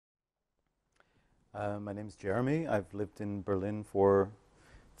My name is Jeremy. I've lived in Berlin for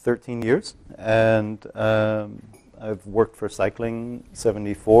 13 years, and I've worked for Cycling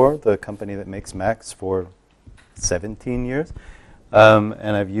 74, the company that makes Macs, for 17 years,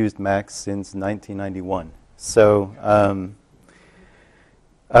 and I've used Macs since 1991. So,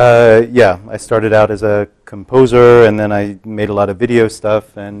 yeah, I started out as a composer, and then I made a lot of video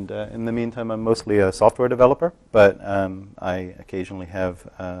stuff, and in the meantime, I'm mostly a software developer, but I occasionally have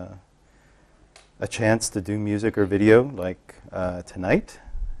a chance to do music or video, like tonight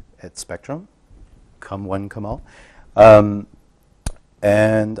at Spectrum. Come one, come all.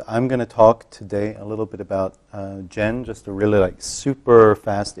 And I'm going to talk today a little bit about Gen, just a really super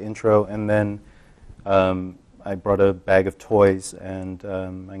fast intro, and then I brought a bag of toys, and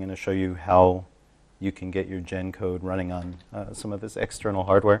I'm going to show you how you can get your Gen code running on some of this external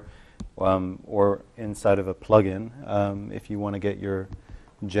hardware, or inside of a plugin if you want to get your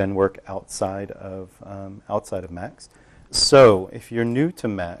Gen work outside of Macs. So if you're new to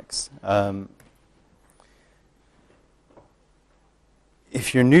Macs,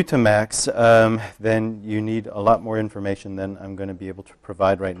 then you need a lot more information than I'm going to be able to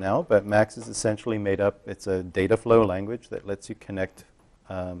provide right now. But Macs is essentially made up. It's a data flow language that lets you connect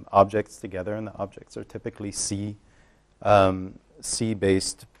objects together, and the objects are typically C-based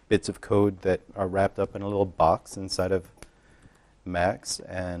bits of code that are wrapped up in a little box inside of Macs,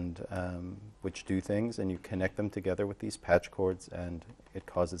 and which do things, and you connect them together with these patch cords, and it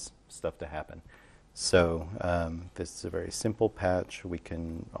causes stuff to happen. So this is a very simple patch. We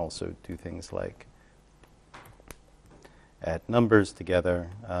can also do things like add numbers together,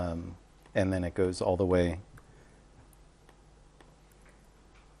 and then it goes all the way.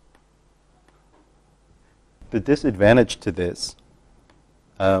 The disadvantage to this,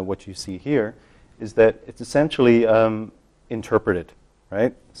 what you see here, is that it's essentially interpreted,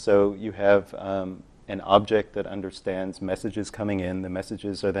 right? So you have an object that understands messages coming in. The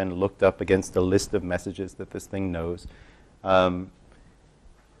messages are then looked up against a list of messages that this thing knows. The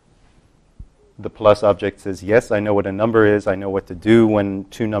plus object says, yes, I know what a number is. I know what to do when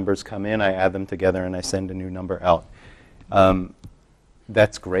two numbers come in. I add them together and I send a new number out.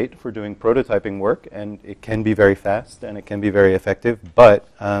 That's great for doing prototyping work, and it can be very fast and it can be very effective, but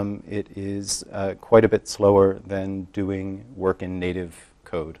it is quite a bit slower than doing work in native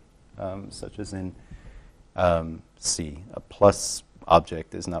code, such as in C. A plus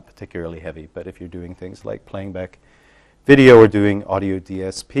object is not particularly heavy, but if you're doing things like playing back video or doing audio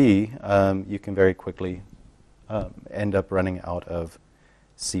DSP, you can very quickly end up running out of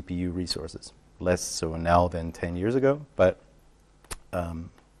CPU resources. Less so now than 10 years ago, but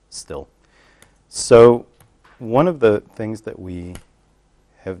still. So one of the things that we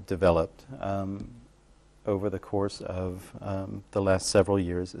have developed over the course of the last several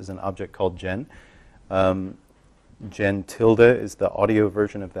years is an object called Gen. Gen tilde is the audio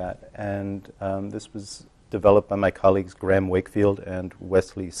version of that, and this was developed by my colleagues Graham Wakefield and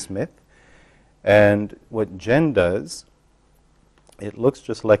Wesley Smith. And what Gen does, it looks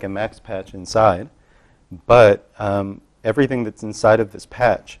just like a Max patch inside, but everything that's inside of this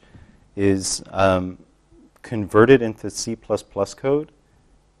patch is converted into C++ code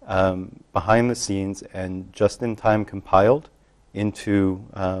behind the scenes and just in time compiled into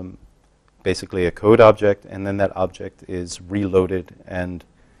basically a code object, and then that object is reloaded and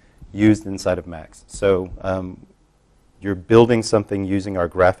used inside of Macs. So you're building something using our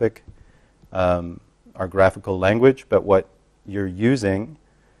graphical language, but what you're using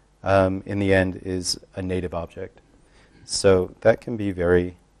in the end is a native object. So that can be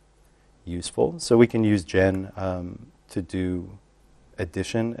very useful. So we can use Gen to do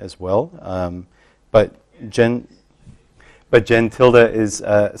addition as well, but Gen tilde is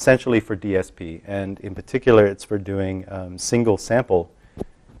essentially for DSP, and in particular it's for doing single sample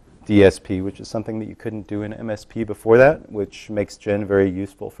DSP, which is something that you couldn't do in MSP before that, which makes Gen very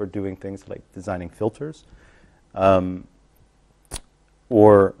useful for doing things like designing filters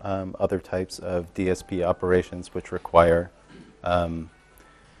or other types of DSP operations which require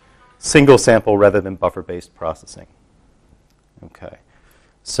single sample rather than buffer-based processing. Okay,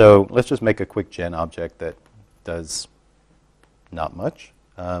 so let's just make a quick Gen object that does not much.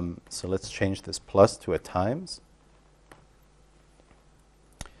 So let's change this plus to a times.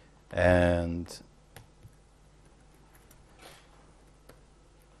 And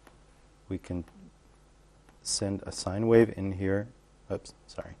we can send a sine wave in here. Oops,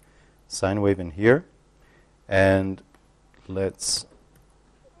 sorry. Sine wave in here. And let's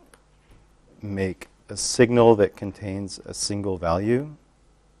make a signal that contains a single value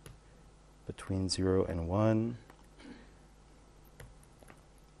between 0 and 1.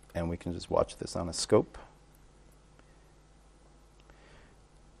 And we can just watch this on a scope.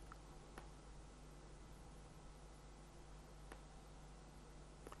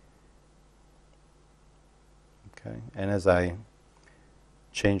 Okay, and as I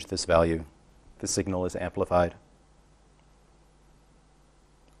change this value, the signal is amplified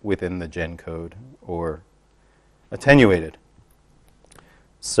within the gen code or attenuated.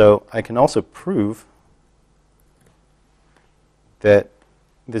 So I can also prove that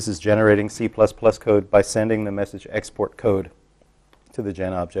this is generating C++ code by sending the message export code to the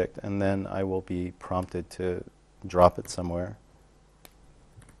gen object, and then I will be prompted to drop it somewhere.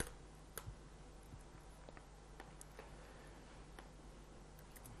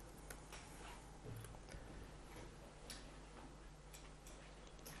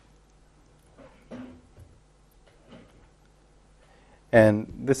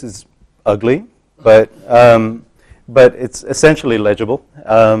 And this is ugly, but it's essentially legible.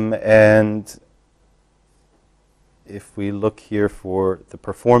 And if we look here for the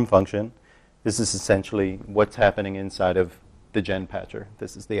perform function, this is essentially what's happening inside of the gen patcher.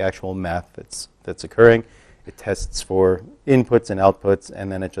 This is the actual math that's occurring. It tests for inputs and outputs,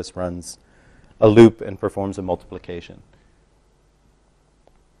 and then it just runs a loop and performs a multiplication.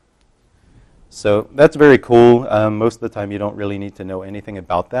 So that's very cool. Most of the time you don't really need to know anything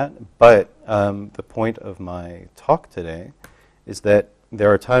about that. But the point of my talk today is that there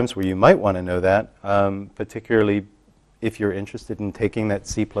are times where you might want to know that, particularly if you're interested in taking that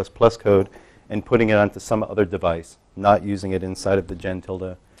C++ code and putting it onto some other device, not using it inside of the gen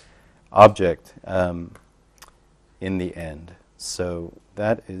tilde object in the end. So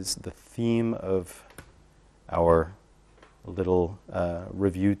that is the theme of our little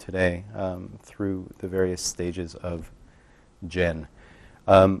review today through the various stages of gen.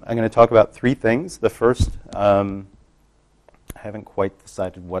 I'm going to talk about three things. The first, I haven't quite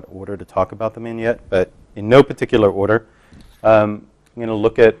decided what order to talk about them in yet, but in no particular order. I'm going to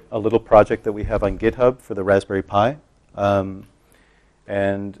look at a little project that we have on GitHub for the Raspberry Pi.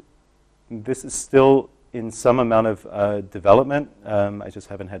 And this is still in some amount of development. I just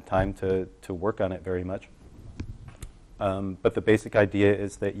haven't had time to work on it very much. But the basic idea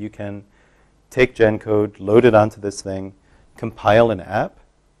is that you can take gen code, load it onto this thing, compile an app,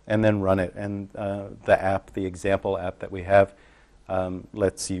 and then run it. And the app, the example app that we have,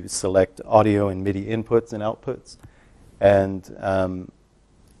 lets you select audio and MIDI inputs and outputs. And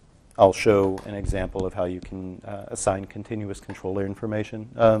I'll show an example of how you can assign continuous controller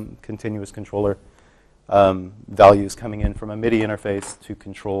information, continuous controller values coming in from a MIDI interface to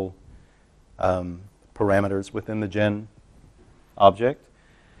control parameters within the gen object.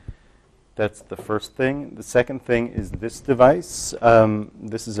 That's the first thing. The second thing is this device.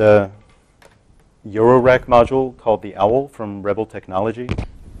 This is a Eurorack module called the Owl from Rebel Technology,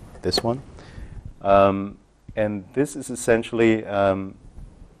 this one. And this is essentially an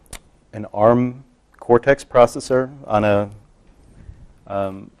ARM Cortex processor on a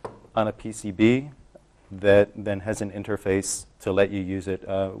PCB that then has an interface to let you use it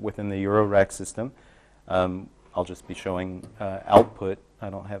within the Eurorack system. I'll just be showing output. I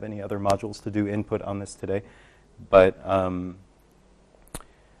don't have any other modules to do input on this today. But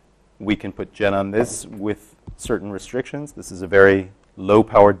we can put gen on this with certain restrictions. This is a very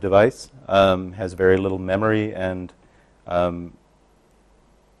low-powered device, has very little memory and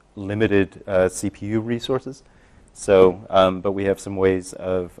limited CPU resources. So, but we have some ways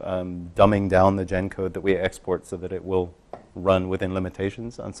of dumbing down the gen code that we export so that it will run within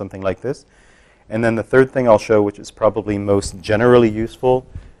limitations on something like this. And then the third thing I'll show, which is probably most generally useful,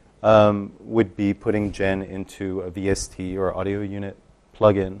 would be putting gen into a VST or audio unit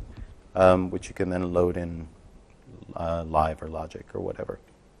plugin, which you can then load in Live or Logic or whatever.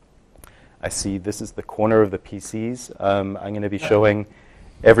 I see this is the corner of the PCs. I'm going to be showing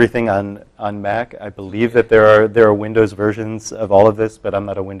everything on Mac. I believe that there are Windows versions of all of this, but I'm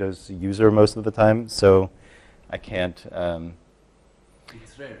not a Windows user most of the time, so I can't.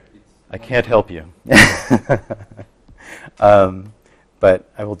 It's rare. I can't help you. But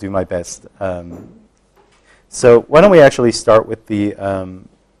I will do my best. So why don't we actually start with the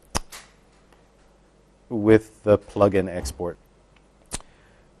plugin export.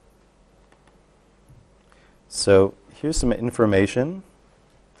 So here's some information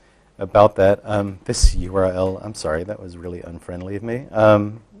about that. This URL, I'm sorry, that was really unfriendly of me.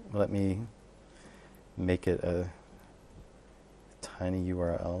 Let me make it a tiny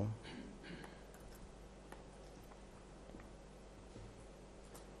URL.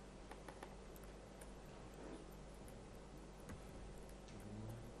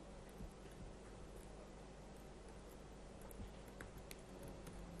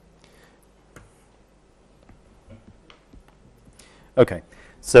 Okay,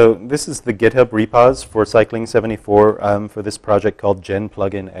 so this is the GitHub repos for Cycling 74 for this project called Gen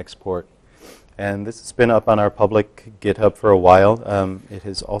Plugin Export. And this has been up on our public GitHub for a while. It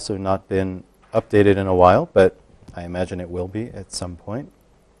has also not been updated in a while, but I imagine it will be at some point.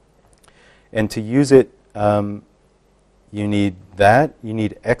 And to use it, you need that. You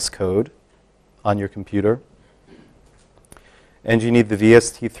need Xcode on your computer. And you need the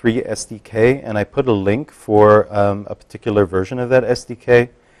VST3 SDK. And I put a link for a particular version of that SDK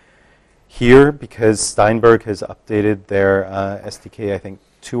here because Steinberg has updated their SDK, I think,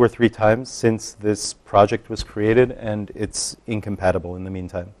 2 or 3 times since this project was created, and it's incompatible in the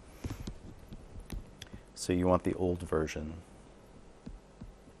meantime. So you want the old version.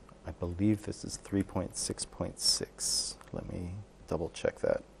 I believe this is 3.6.6. Let me double check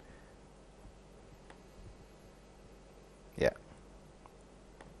that. Yeah.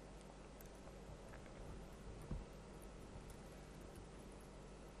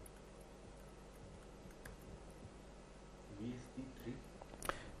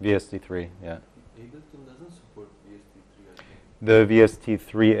 VST3, yeah. Ableton doesn't support VST3, I think. The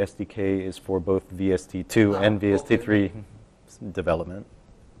VST3 SDK is for both VST2 and VST3 development.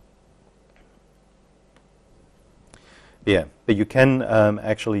 Yeah, but you can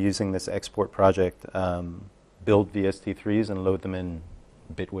actually, using this export project, build VST3s and load them in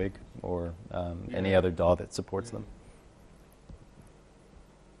Bitwig or any other DAW that supports them.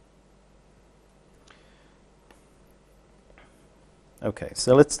 Okay,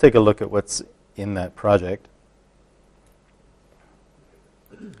 so let's take a look at what's in that project.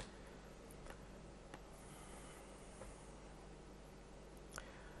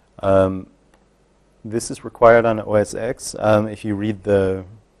 This is required on OS X. If you read the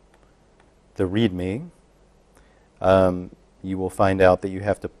README, you will find out that you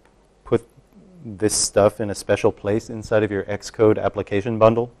have to put this stuff in a special place inside of your Xcode application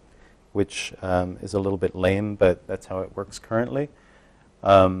bundle, which is a little bit lame, but that's how it works currently.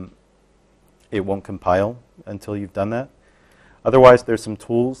 It won't compile until you've done that. Otherwise, there's some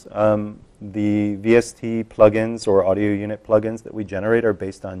tools. The VST plugins or audio unit plugins that we generate are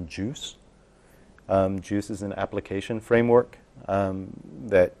based on Juice. Juice is an application framework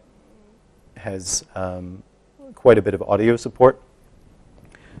that has quite a bit of audio support.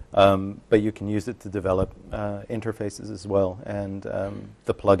 But you can use it to develop interfaces as well. And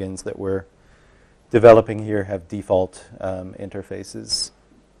the plugins that we're developing here have default interfaces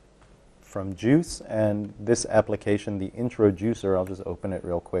from Juice. And this application, the intro juicer, I'll just open it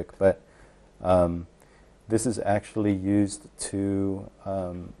real quick, but this is actually used to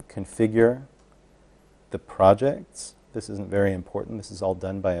configure the projects. This isn't very important. This is all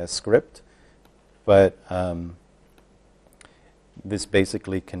done by a script. But this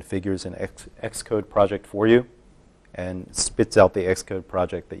basically configures an Xcode project for you and spits out the Xcode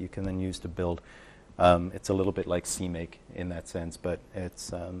project that you can then use to build. It's a little bit like CMake in that sense, but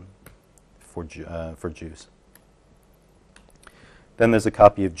it's for Juice. Then there's a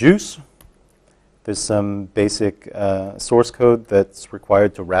copy of Juice. There's some basic source code that's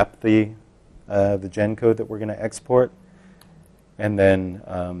required to wrap the gen code that we're going to export. And then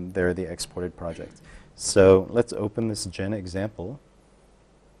there are the exported projects. So let's open this gen example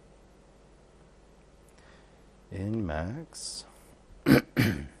in Max.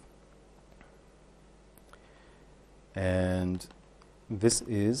 And this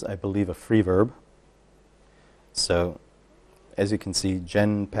is, I believe, a free verb. So as you can see,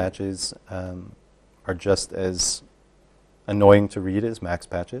 gen patches are just as annoying to read as Max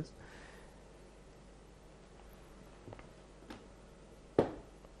patches.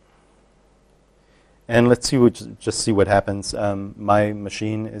 And let's see just see what happens. My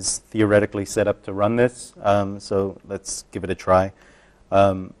machine is theoretically set up to run this, so let's give it a try.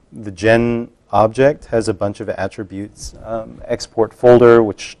 The gen object has a bunch of attributes. Export folder,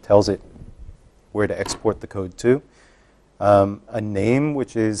 which tells it where to export the code to. A name,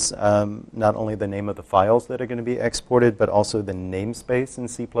 which is not only the name of the files that are going to be exported, but also the namespace in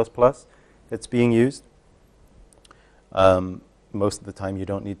C++ that's being used. Most of the time you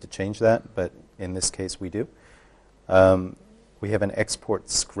don't need to change that, but in this case we do. We have an export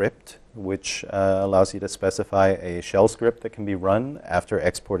script, which allows you to specify a shell script that can be run after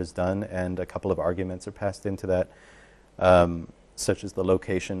export is done, and a couple of arguments are passed into that, such as the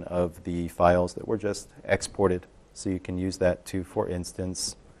location of the files that were just exported. So you can use that to, for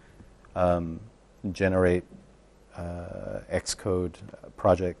instance, generate Xcode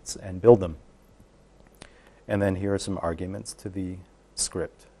projects and build them. And then here are some arguments to the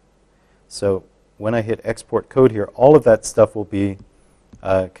script. So when I hit export code here, all of that stuff will be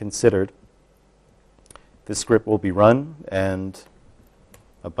considered. The script will be run, and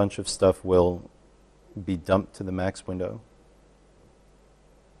a bunch of stuff will be dumped to the Max window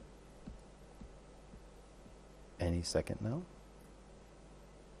any second now.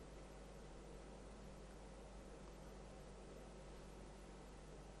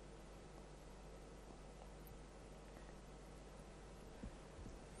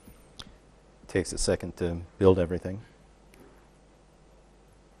 Takes a second to build everything.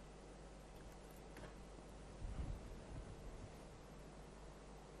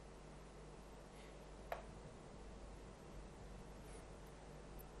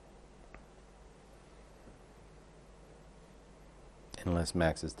 Unless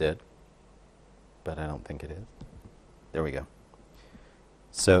Max is dead, but I don't think it is. There we go.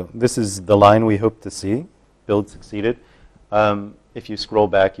 So this is the line we hope to see. Build succeeded. If you scroll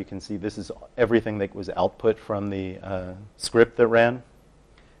back, you can see this is everything that was output from the script that ran.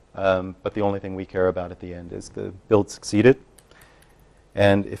 But the only thing we care about at the end is the build succeeded.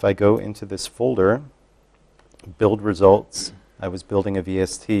 And if I go into this folder, build results, I was building a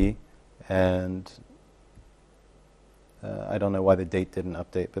VST, and I don't know why the date didn't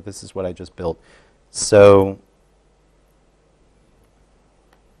update, but this is what I just built. So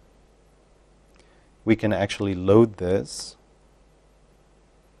we can actually load this.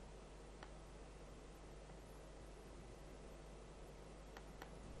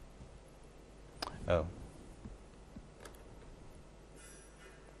 Oh.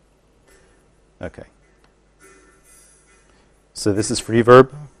 Okay. So this is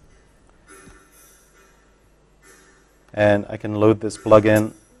Freeverb. And I can load this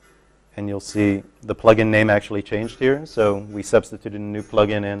plugin, and you'll see the plugin name actually changed here. So we substituted a new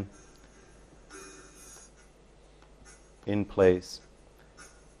plugin in place.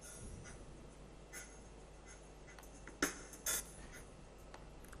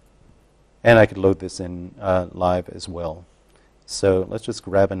 And I could load this in live as well. So let's just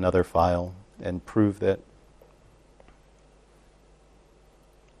grab another file and prove that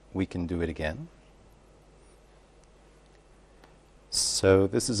we can do it again. So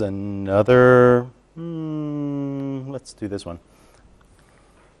this is another, let's do this one.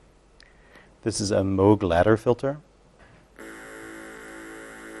 This is a Moog ladder filter.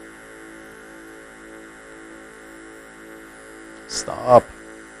 Stop.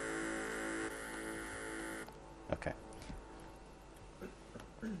 Okay.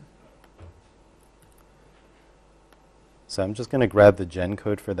 So I'm just going to grab the gen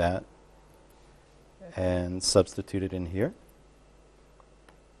code for that and substitute it in here.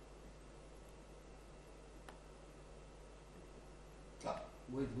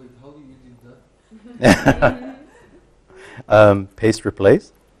 Wait, how do you do that? Paste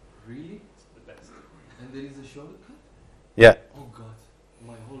replace. Really? It's the best. And there is a shortcut? Yeah. Oh God,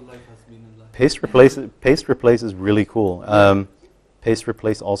 my whole life has been in life. Paste replace is really cool. Paste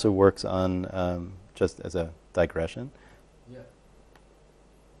replace also works on just as a digression. Yeah.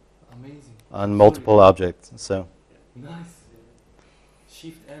 Amazing. On multiple objects. So. Nice.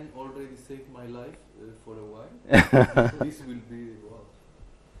 Shift N already saved my life for a while. This will be wow.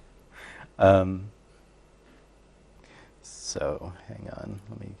 So hang on,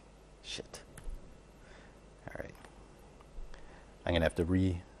 let me, shit. All right. I'm gonna have to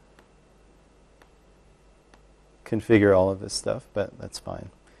reconfigure all of this stuff, but that's fine.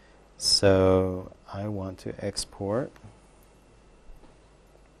 So I want to export.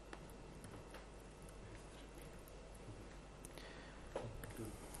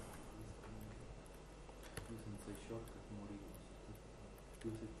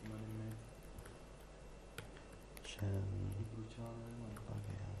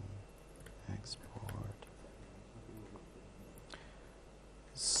 Export.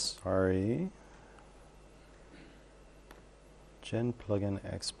 Sorry. Gen plugin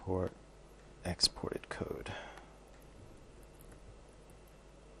export exported code.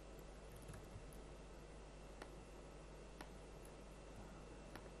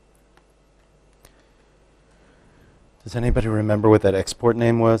 Does anybody remember what that export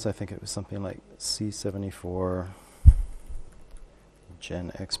name was? I think it was something like C74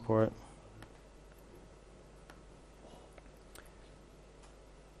 Gen export.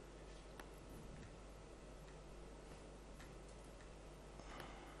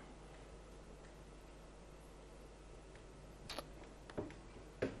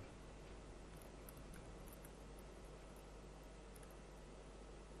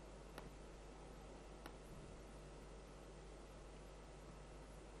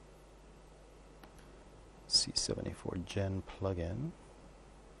 C74 Gen plugin.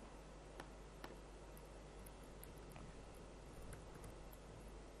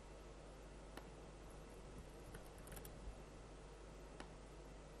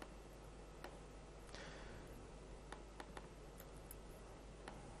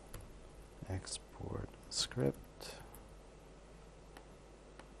 script.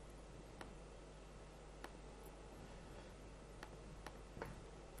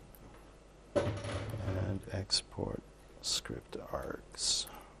 And export script args.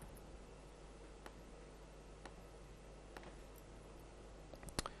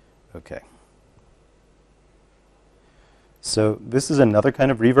 Okay. So this is another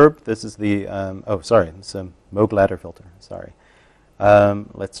kind of reverb. This is the, it's a Moog ladder filter, sorry.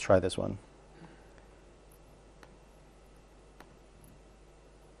 Let's try this one.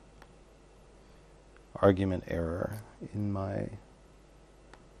 Argument error in my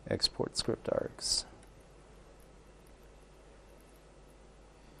export script args.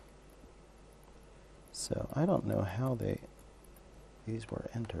 So I don't know how these were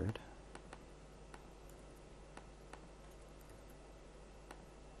entered.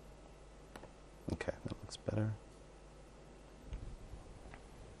 Okay, that looks better.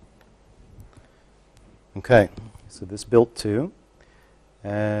 Okay, so this built too.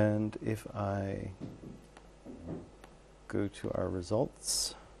 And if I go to our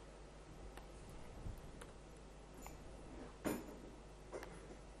results,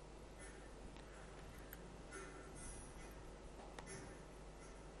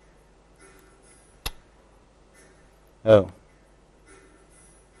 oh,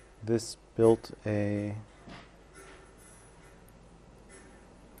 this built a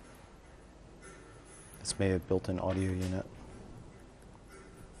this may have built an audio unit.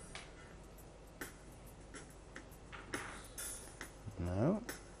 No.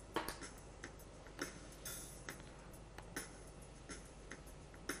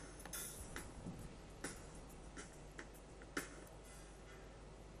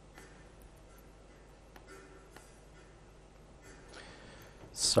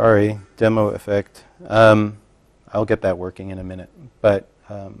 Sorry, demo effect. I'll get that working in a minute, but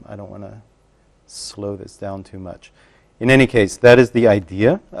I don't want to slow this down too much. In any case, that is the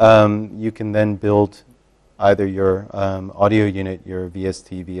idea. You can then build either your audio unit, your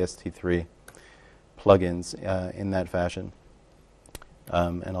VST, VST3 plugins in that fashion.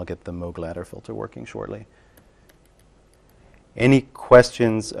 And I'll get the Moog ladder filter working shortly. Any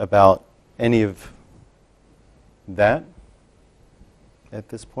questions about any of that at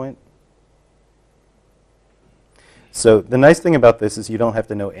this point? So the nice thing about this is you don't have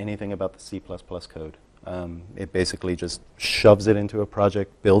to know anything about the C++ code. It basically just shoves it into a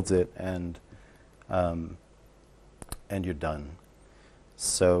project, builds it, and you're done.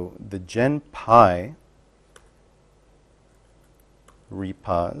 So the GenPy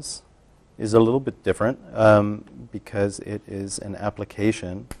repos is a little bit different because it is an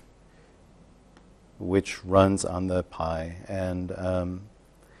application which runs on the Pi. And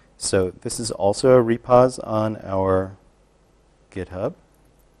so this is also a repos on our GitHub.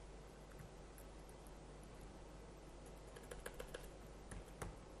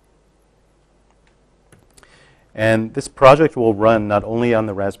 And this project will run not only on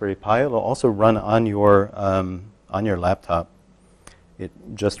the Raspberry Pi, it'll also run on your laptop. It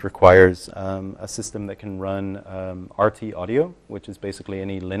just requires a system that can run RT audio, which is basically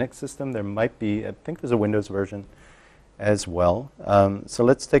any Linux system. There might be, I think there's a Windows version as well. So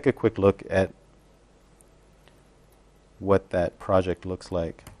let's take a quick look at what that project looks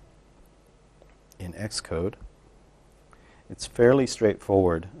like in Xcode. It's fairly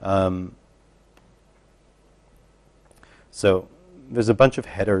straightforward. So there's a bunch of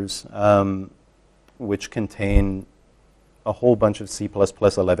headers which contain a whole bunch of C++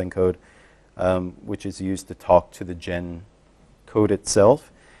 11 code, which is used to talk to the gen code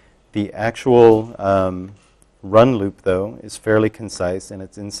itself. The actual run loop, though, is fairly concise, and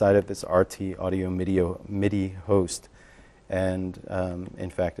it's inside of this RT audio MIDI host. And in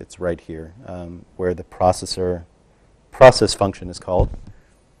fact, it's right here, where the process function is called.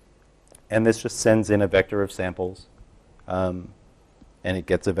 And this just sends in a vector of samples, and it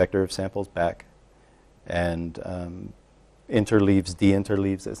gets a vector of samples back, and interleaves,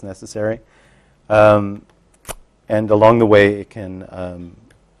 de-interleaves as necessary. And along the way, it can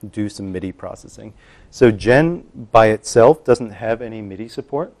do some MIDI processing. So Gen by itself doesn't have any MIDI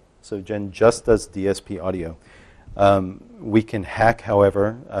support. So Gen just does DSP audio. We can hack,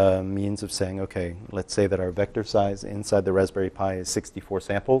 however, means of saying, okay, let's say that our vector size inside the Raspberry Pi is 64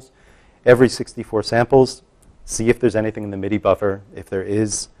 samples. Every 64 samples, see if there's anything in the MIDI buffer. If there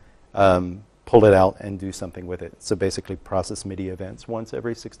is, pull it out and do something with it. So basically process MIDI events once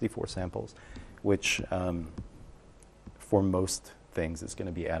every 64 samples, which for most things is going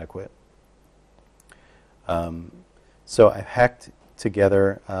to be adequate. So I've hacked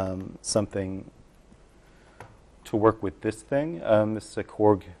together something to work with this thing. This is a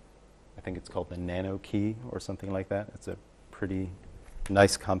Korg I think it's called the Nano Key or something like that. It's a pretty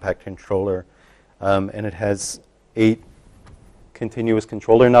nice compact controller. And it has 8 continuous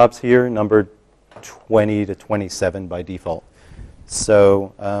controller knobs here, numbered 20 to 27 by default.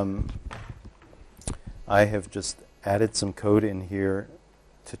 So I have just added some code in here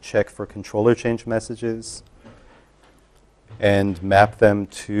to check for controller change messages and map them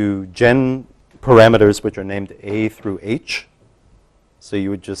to gen parameters which are named A through H. So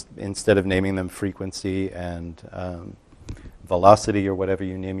you would just, instead of naming them frequency and velocity or whatever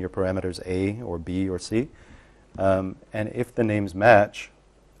you name your parameters, A or B or C. And if the names match,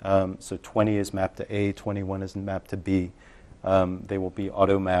 so 20 is mapped to A, 21 is mapped to B, they will be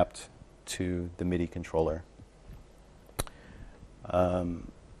auto-mapped to the MIDI controller.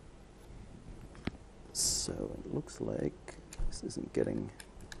 So it looks like this isn't getting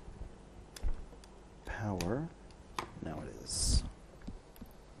power. Now it is.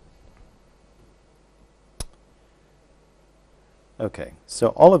 Okay, so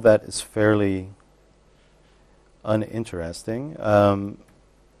all of that is fairly uninteresting.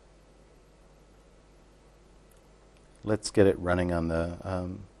 Let's get it running on the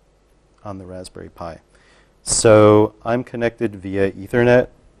Raspberry Pi. So I'm connected via Ethernet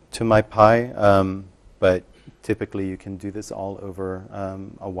to my Pi, but typically you can do this all over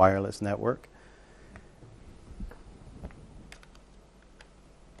a wireless network.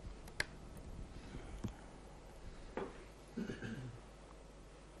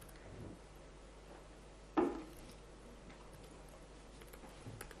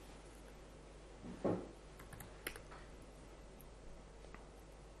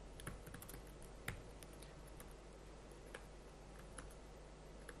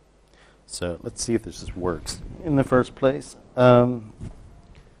 So let's see if this just works in the first place.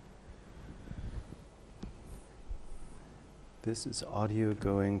 This is audio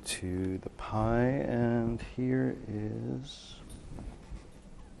going to the Pi, and here is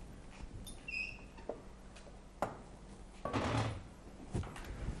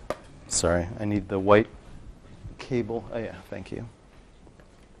sorry, I need the white cable. Oh yeah, thank you.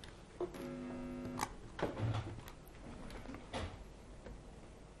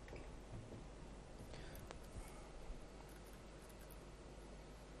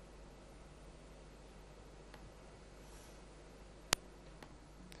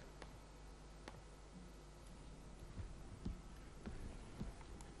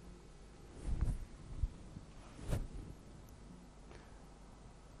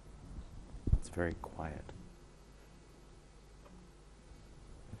 Very quiet.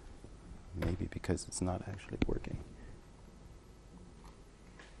 Maybe because it's not actually working.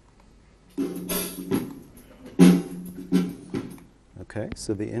 Okay,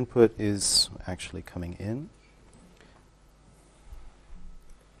 so the input is actually coming in.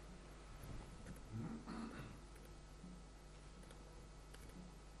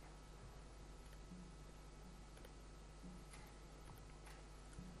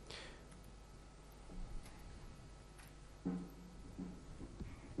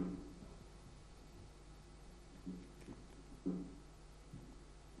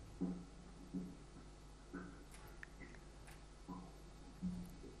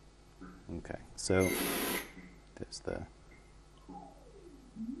 Okay, so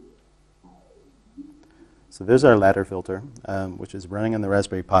there's our ladder filter, which is running on the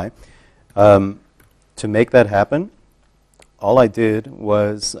Raspberry Pi. To make that happen, all I did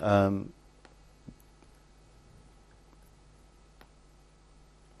was I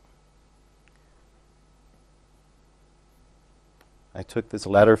took this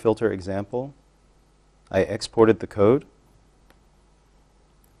ladder filter example, I exported the code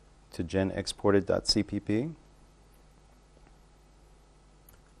to genexported.cpp.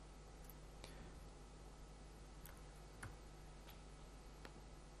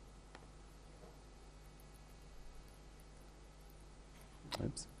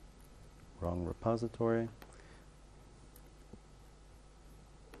 Oops, wrong repository.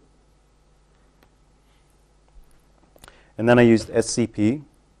 And then I used SCP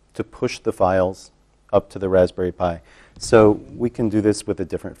to push the files up to the Raspberry Pi. So we can do this with a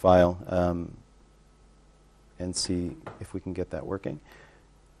different file and see if we can get that working.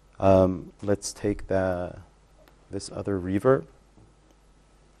 Let's take this other reverb,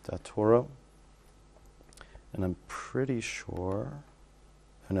 Toro, and I'm pretty sure,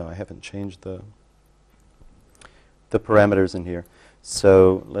 oh no, I haven't changed the parameters in here.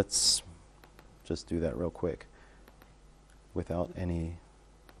 So let's just do that real quick without any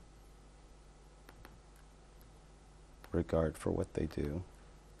regard for what they do.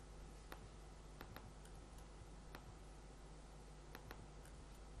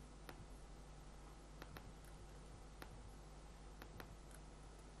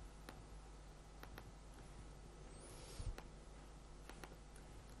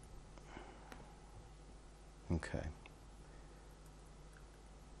 Okay.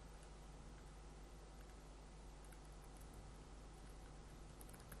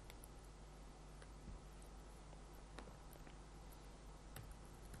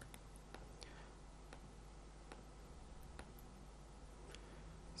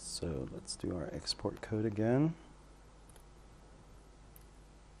 So let's do our export code again.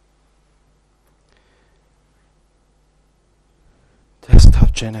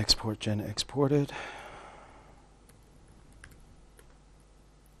 Desktop gen exported.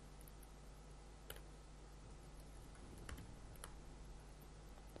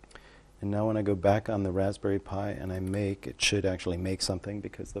 And now when I go back on the Raspberry Pi and I make, it should actually make something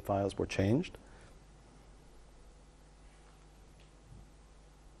because the files were changed.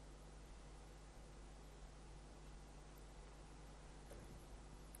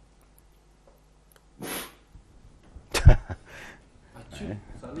 Achoo,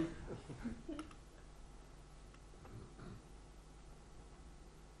 salud.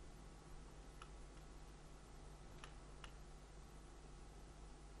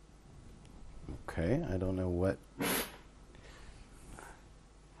 Okay, I don't know what.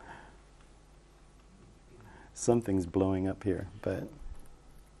 Something's blowing up here, but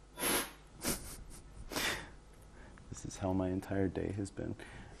this is how my entire day has been.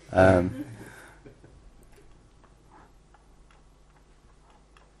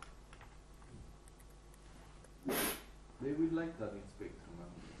 They would like that in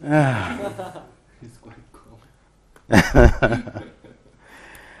Spectrum. It's quite common.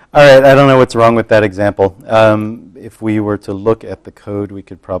 All right, I don't know what's wrong with that example. If we were to look at the code, we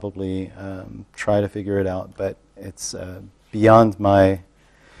could probably try to figure it out, but it's beyond my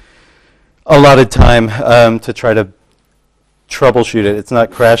allotted time to try to troubleshoot it. It's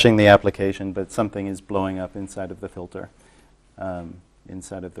not crashing the application, but something is blowing up inside of the filter,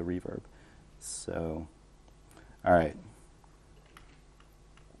 inside of the reverb. So, all right.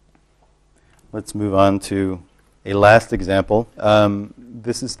 Let's move on to a last example.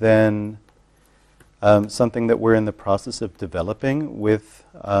 This is then something that we're in the process of developing with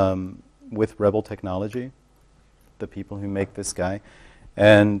Rebel Technology, the people who make this guy.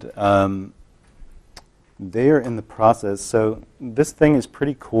 And they are in the process. So this thing is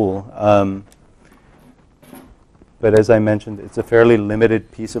pretty cool. But as I mentioned, it's a fairly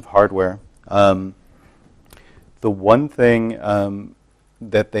limited piece of hardware. The one thing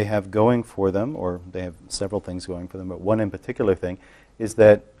that they have going for them, or they have several things going for them, but one in particular thing, is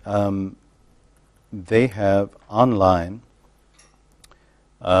that they have online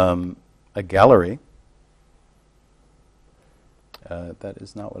a gallery. That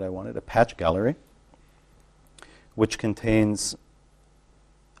is not what I wanted, a patch gallery, which contains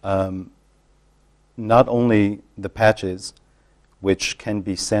not only the patches, which can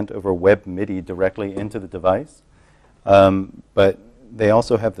be sent over web MIDI directly into the device, but they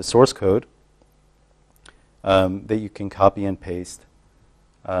also have the source code that you can copy and paste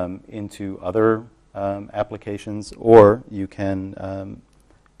into other applications, or you can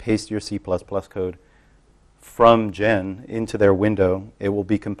paste your C++ code from Gen into their window. It will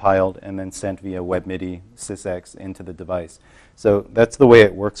be compiled and then sent via web MIDI sysx into the device. So that's the way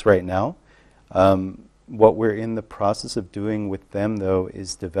it works right now. What we're in the process of doing with them, though,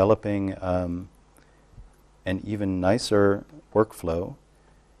 is developing an even nicer workflow,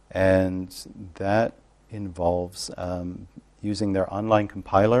 and that involves using their online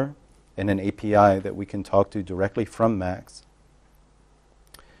compiler and an API that we can talk to directly from Max.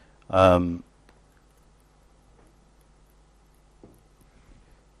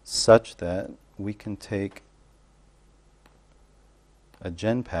 Such that we can take a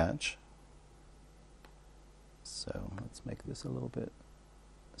gen patch. So let's make this a little bit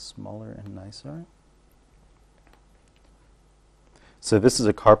smaller and nicer. So this is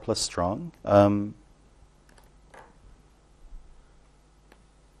a car plus strong.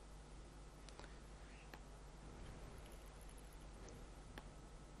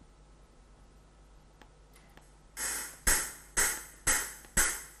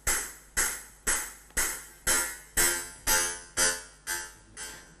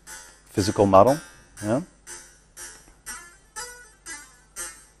 Physical model, yeah.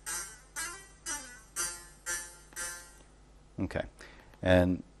 Okay,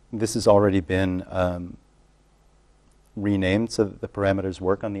 and this has already been renamed so that the parameters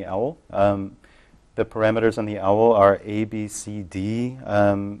work on the OWL. The parameters on the OWL are A, B, C, D.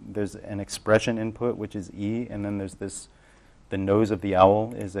 There's an expression input, which is E, and then there's this, the nose of the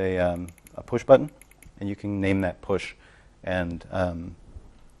OWL is a push button, and you can name that push and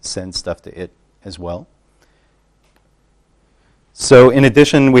send stuff to it as well. So in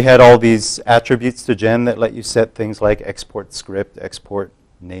addition, we had all these attributes to Gen that let you set things like export script, export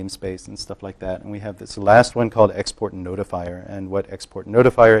namespace, and stuff like that. And we have this last one called export notifier. And what export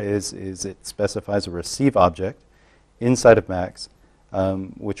notifier is it specifies a receive object inside of Max,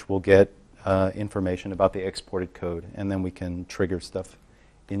 which will get information about the exported code. And then we can trigger stuff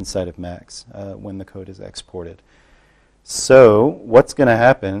inside of Max when the code is exported. So what's going to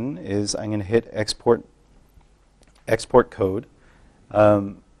happen is I'm going to hit export code.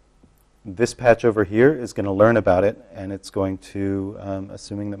 This patch over here is going to learn about it, and it's going to,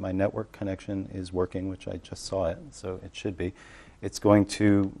 assuming that my network connection is working, which I just saw it, so it should be, it's going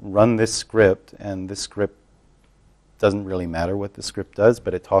to run this script, and this script doesn't really matter what the script does,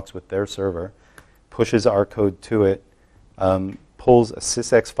 but it talks with their server, pushes our code to it, pulls a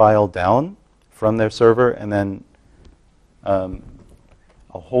sysx file down from their server, and then I'll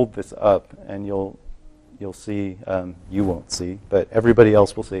hold this up, and you'll see, you won't see, but everybody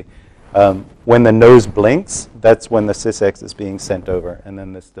else will see. When the nose blinks, that's when the sysx is being sent over, and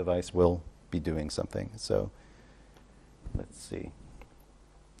then this device will be doing something. So let's see.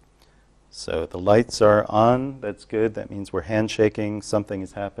 So the lights are on. That's good. That means we're handshaking. Something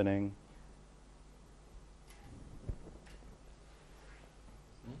is happening.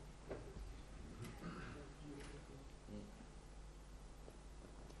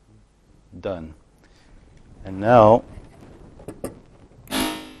 Done. And now,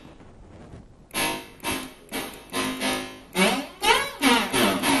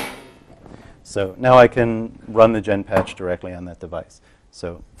 so now I can run the Gen patch directly on that device.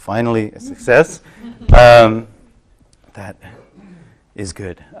 So finally, a success. That is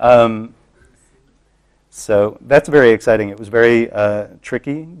good. So that's very exciting. It was very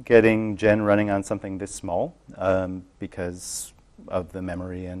tricky getting Gen running on something this small because of the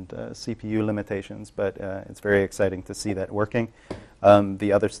memory and CPU limitations, but it's very exciting to see that working.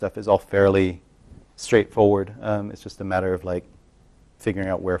 The other stuff is all fairly straightforward. It's just a matter of like figuring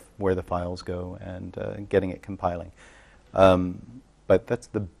out where the files go and getting it compiling. But that's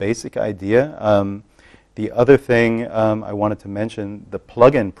the basic idea. The other thing I wanted to mention, the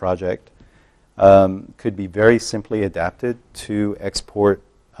plugin project could be very simply adapted to export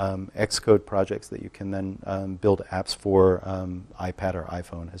Xcode projects that you can then build apps for iPad or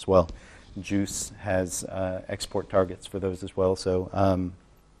iPhone as well. Juice has export targets for those as well. So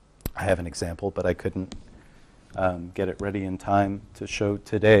I have an example, but I couldn't get it ready in time to show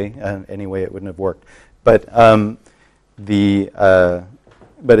today. Anyway, it wouldn't have worked. But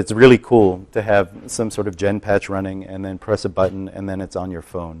but it's really cool to have some sort of Gen patch running and then press a button and then it's on your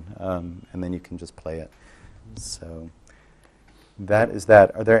phone and then you can just play it. So that is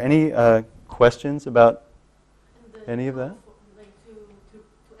that. Are there any questions about any of that? Like to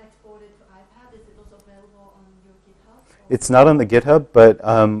export it to iPad, is it also available on your GitHub? It's not on the GitHub, but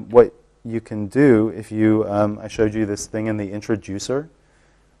what you can do if you, I showed you this thing in the introducer.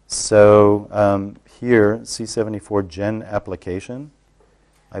 So here, C74 Gen application,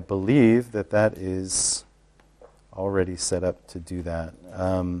 I believe that that is already set up to do that.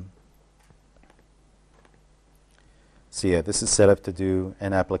 So yeah, this is set up to do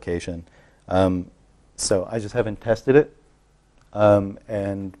an application. So I just haven't tested it.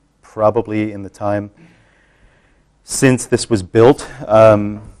 And probably in the time since this was built,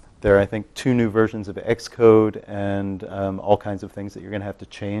 there are, I think, 2 new versions of Xcode and all kinds of things that you're going to have to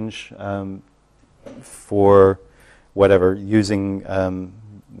change for whatever, using,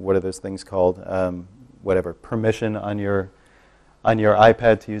 what are those things called? Whatever, permission on your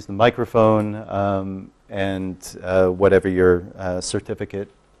iPad to use the microphone and whatever your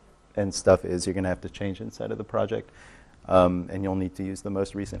certificate and stuff is, you're going to have to change inside of the project. And you'll need to use the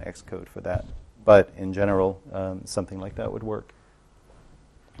most recent Xcode for that. But in general, something like that would work.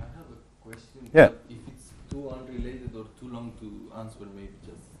 I have a question. Yeah. If it's too unrelated or too long to answer, maybe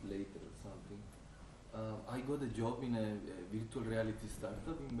just later or something. I got a job in a virtual reality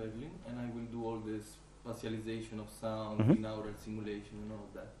startup in Berlin, and I will do all this spatialization of sound, binaural simulation, and all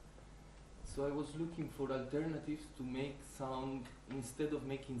that. So I was looking for alternatives to make sound instead of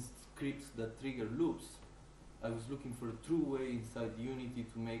making scripts that trigger loops. I was looking for a true way inside Unity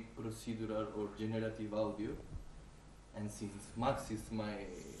to make procedural or generative audio. And since Max is my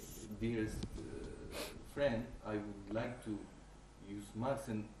dearest friend, I would like to use Max,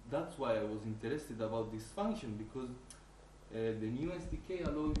 and that's why I was interested about this function, because the new SDK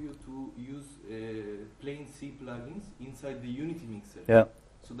allows you to use plain C plugins inside the Unity mixer. Yeah.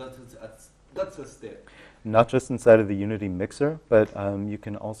 So that's a step. Not just inside of the Unity mixer, but you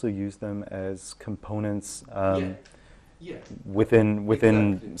can also use them as components Yeah. within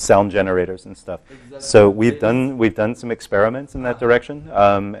Exactly. sound generators and stuff. Exactly. So There we've done some experiments in that direction,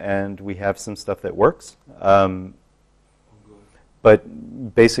 and we have some stuff that works. good.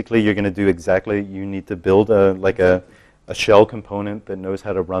 But basically, you're going to do exactly. You need to build a shell component that knows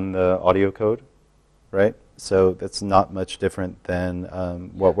how to run the audio code, right? So that's not much different than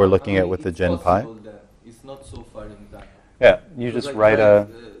what we're looking at with the Gen Pi. It's not so far in time. Yeah, you Because just like write a.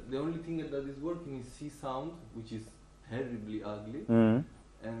 the only thing that is working is C sound, which is terribly ugly, Mhm.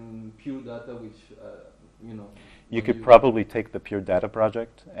 and pure data, which you know. You when could probably take the Pure Data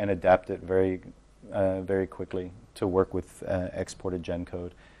project and adapt it very quickly to work with exported gen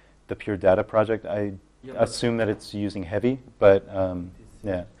code. The Pure Data project, I assume that it's using heavy, but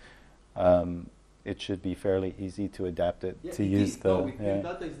yeah, it should be fairly easy to adapt it to use the. with Pure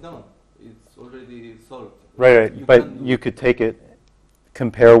Data is done. It's already solved. Right. But you could take it,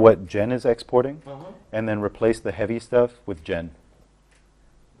 compare what gen is exporting, and then replace the heavy stuff with gen.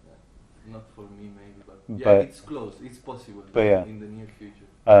 Not for me, maybe, but it's close. It's possible. But yeah. In the near future.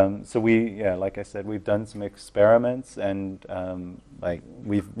 So like I said, we've done some experiments, and like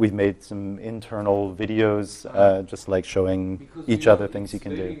we've made some internal videos, just like showing Because each other things you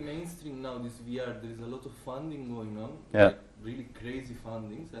can do. It's very mainstream now, this VR. There is a lot of funding going on, Yeah. like really crazy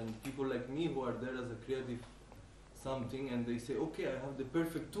fundings, and people like me who are there as a creative something, and they say, okay, I have the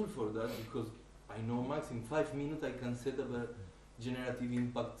perfect tool for that, because I know Max, in 5 minutes I can set up a generative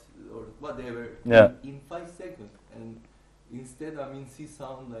impact or whatever in 5 seconds. And instead I'm in C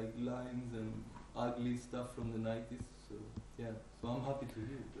sound, like lines and ugly stuff from the 90s. So so I'm happy to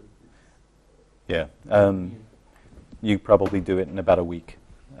hear it. Yeah. You probably do it in about a week.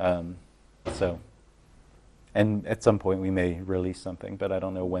 And at some point we may release something, but I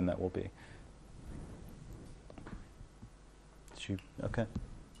don't know when that will be. Okay.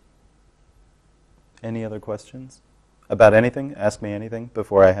 Any other questions about anything? Ask me anything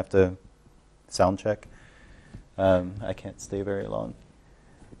before I have to sound check. I can't stay very long.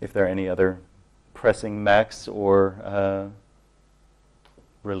 If there are any other pressing Max or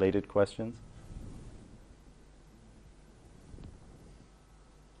related questions.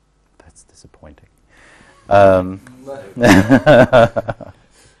 That's disappointing. Machine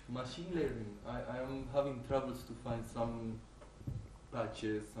learning. I am having troubles to find some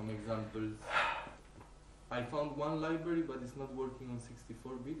patches, some examples. I found one library, but it's not working on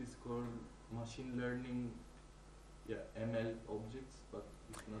 64-bit. It's called machine learning, ML objects, but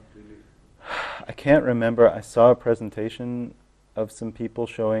it's not really. I can't remember. I saw a presentation of some people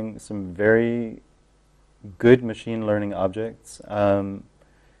showing some very good machine learning objects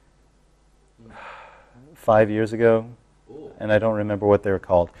 5 years ago, and I don't remember what they were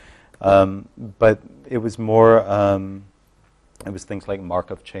called. But it was more, it was things like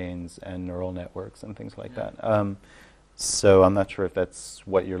Markov chains and neural networks and things like that. So I'm not sure if that's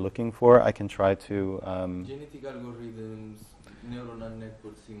what you're looking for. I can try to... genetic algorithms, neuronal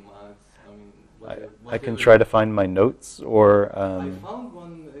networks in Max. I mean, I can try to find my notes, or... I found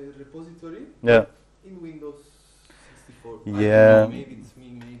one repository in Windows 64. Yeah. I don't know, maybe it's me,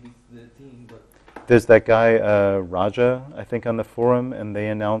 maybe it's the team, but... There's that guy, Raja, I think, on the forum, and they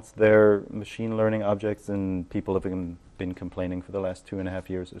announced their machine learning objects, and people have been complaining for the last 2.5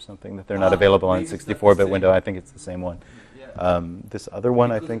 years or something that they're not available on 64-bit window. I think it's the same one. Yeah. This other one,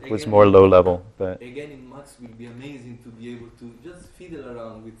 Because I think, was again, more low level. But again, in Max, will be amazing to be able to just fiddle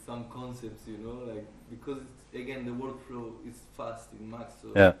around with some concepts, you know, like, because again, the workflow is fast in Max. So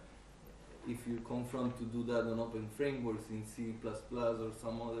if you confront to do that on open frameworks in C++ or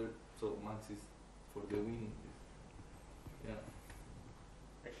some other, so Max is for the winning.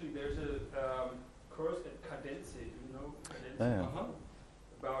 Actually, there's a course at Cadence, you know, Cadence,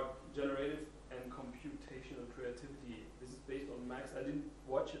 about generative and computational creativity. This is based on Max. I didn't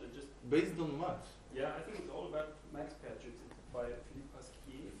watch it. I just based on Max. Yeah, I think it's all about Max patches. It's by Philippe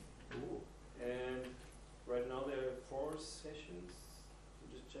Pasquier. And right now there are 4 sessions. So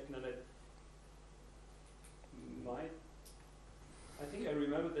just checking on it. I think I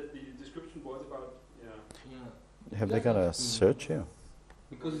remember that the description was about have they got a search here?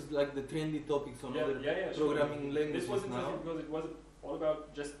 Because it's like the trendy topics on other programming languages. This was now. interesting because it wasn't all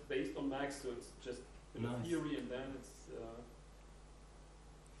about just based on Max, so it's just theory, and then it's.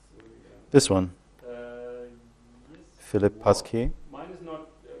 This one. Yes. Philippe Pasquier. Mine is not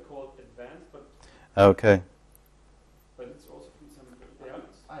called advanced, but. Okay. But it's also from some.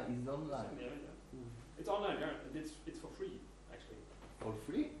 It's online. It's online, and it's for free, actually. For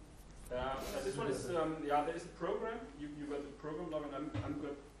free? This one is there is a program. You got the program log, and I'm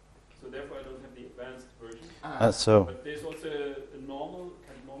good. So therefore, I don't have the advanced version. But there's also a normal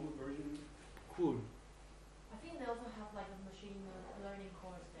version. Cool. I think they also have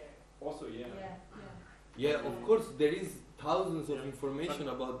Also, yeah. Yeah, of course, there is thousands of information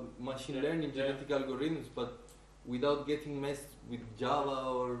about machine learning, genetic algorithms, but without getting messed with Java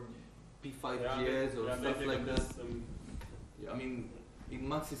or P5.js or stuff like that. I mean, in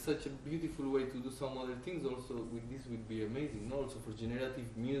Max is such a beautiful way to do some other things. Also, with this would be amazing. No? Also for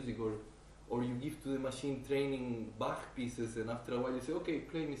generative music, or you give to the machine training Bach pieces, and after a while you say, okay,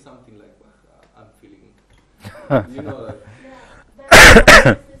 play me something like Bach. I'm feeling, you know, like.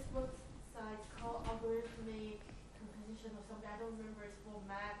 Yeah, this website called Algorithmic Composition or something. I don't remember. It's for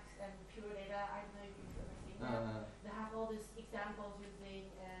Max and Pure Data. I don't know if you've ever seen that. They have all these examples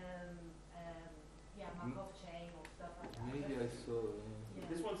using Markov chain or stuff like that. Maybe I saw.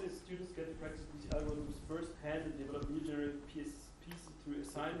 This one says students get to practice these algorithms firsthand and develop new generative pieces through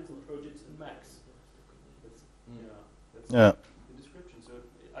assignments and projects in Max. That's the description. So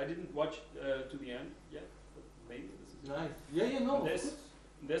I didn't watch to the end yet, but maybe this is nice. No.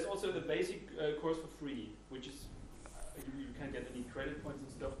 There's also the basic course for free, which is you can't get any credit points and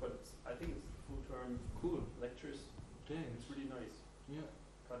stuff, but I think it's full-term lectures. Yeah, it's really nice. Yeah.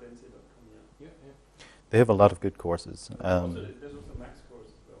 Cadenze.com. Yeah. They have a lot of good courses. There's also Max course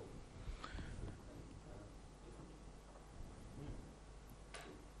as well.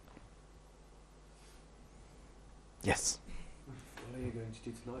 Yes. What are you going to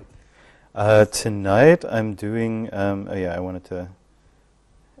do tonight? Tonight I'm doing, I wanted to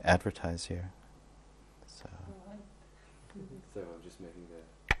advertise here. So I'm just making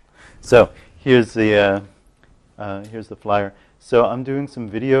the... So here's the flyer. So I'm doing some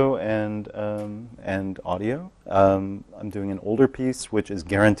video and audio. I'm doing an older piece which is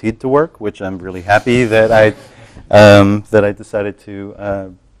guaranteed to work, which I'm really happy that I decided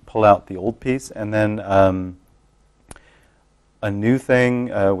to pull out the old piece, and then a new thing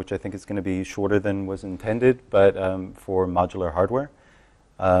which I think is going to be shorter than was intended, but for modular hardware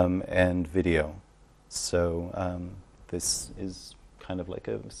and video. So this is kind of like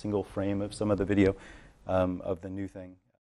a single frame of some of the video of the new thing.